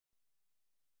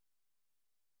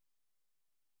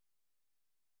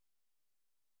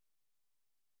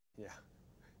Yeah,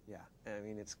 yeah. I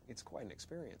mean, it's quite an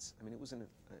experience. I mean, it was an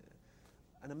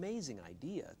amazing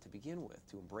idea to begin with,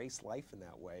 to embrace life in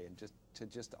that way and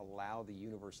just allow the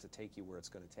universe to take you where it's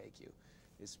going to take you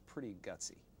is pretty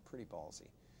gutsy, pretty ballsy.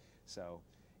 So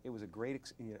it was a great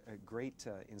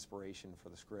inspiration for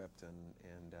the script,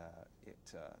 and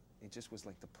it just was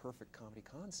like the perfect comedy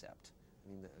concept. I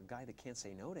mean, a guy that can't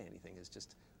say no to anything is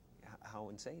just, how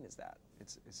insane is that?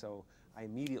 So I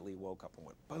immediately woke up and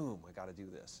went, boom, I got to do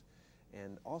this.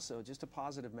 And also just a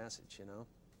positive message, you know,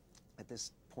 at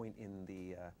this point in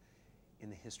the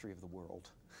history of the world.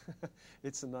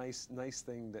 It's a nice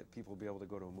thing that people will be able to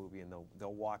go to a movie and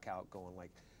they'll walk out going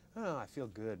like, oh, I feel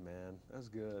good, man. That was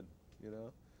good, you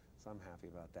know? So I'm happy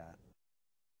about that.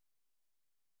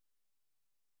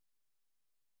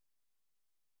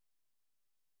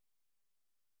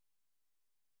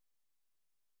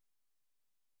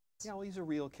 Yeah, well, he's a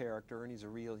real character, and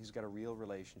he's got a real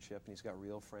relationship, and he's got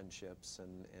real friendships,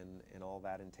 and all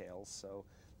that entails. So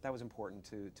that was important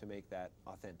to make that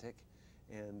authentic.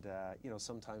 And you know,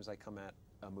 sometimes I come at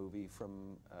a movie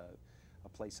from a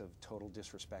place of total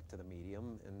disrespect to the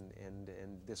medium,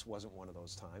 and this wasn't one of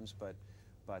those times. But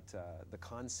the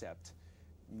concept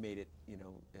made it, you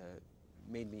know,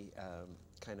 made me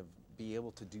kind of be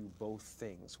able to do both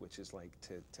things, which is like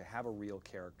to have a real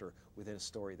character within a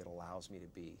story that allows me to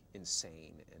be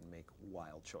insane and make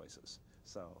wild choices.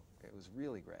 So it was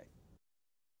really great.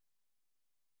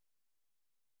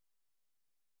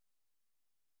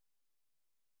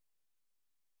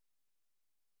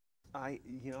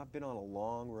 You know, I've been on a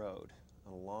long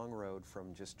road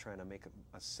from just trying to make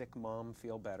a sick mom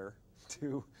feel better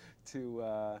to,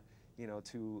 to you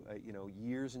know,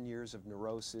 years and years of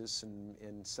neurosis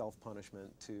and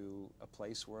self-punishment to a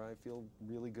place where I feel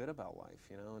really good about life,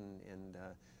 you know, and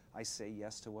I say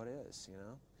yes to what is, you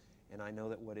know, and I know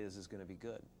that what is going to be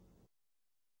good.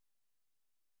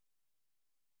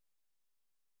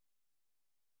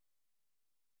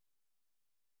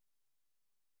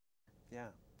 Yeah,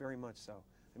 very much so.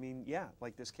 I mean, yeah,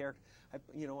 like this character,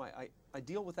 you know, I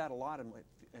deal with that a lot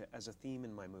as a theme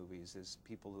in my movies, is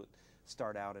people who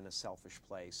start out in a selfish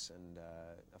place and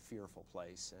a fearful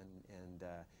place, and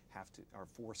are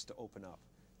forced to open up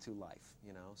to life,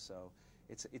 you know. So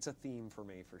it's a theme for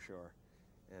me for sure,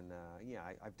 and yeah,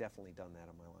 I've definitely done that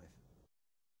in my life.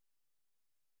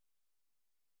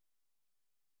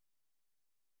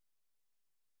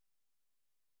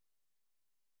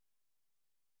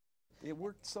 It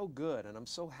worked so good, and I'm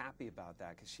so happy about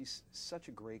that because she's such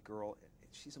a great girl.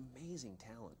 She's amazing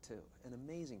talent too, an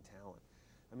amazing talent.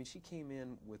 I mean, she came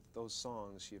in with those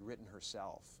songs she had written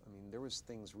herself. I mean, there was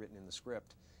things written in the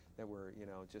script that were, you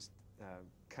know, just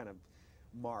kind of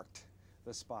marked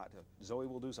the spot. Zoe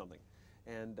will do something,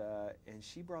 and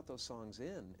she brought those songs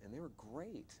in, and they were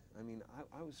great. I mean,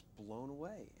 I was blown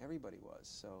away. Everybody was.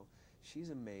 So she's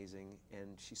amazing,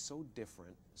 and she's so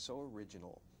different, so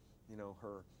original. You know,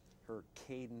 her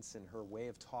cadence and her way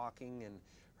of talking and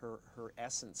her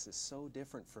essence is so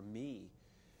different from me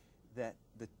that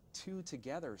the two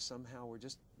together somehow were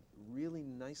just really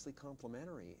nicely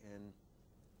complementary. And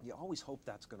you always hope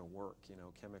that's going to work, you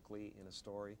know, chemically in a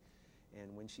story.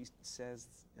 And when she says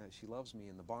she loves me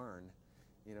in the barn,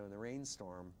 you know, in the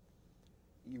rainstorm,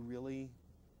 you really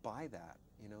buy that.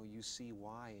 You know, you see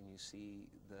why, and you see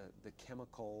the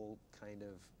chemical kind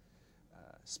of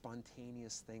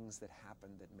spontaneous things that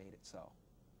happened that made it so.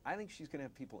 I think she's going to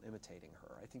have people imitating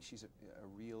her. I think she's a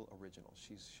real original.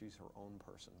 She's her own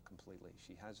person completely.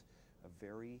 She has a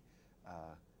very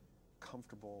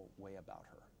comfortable way about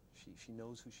her. She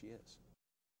knows who she is.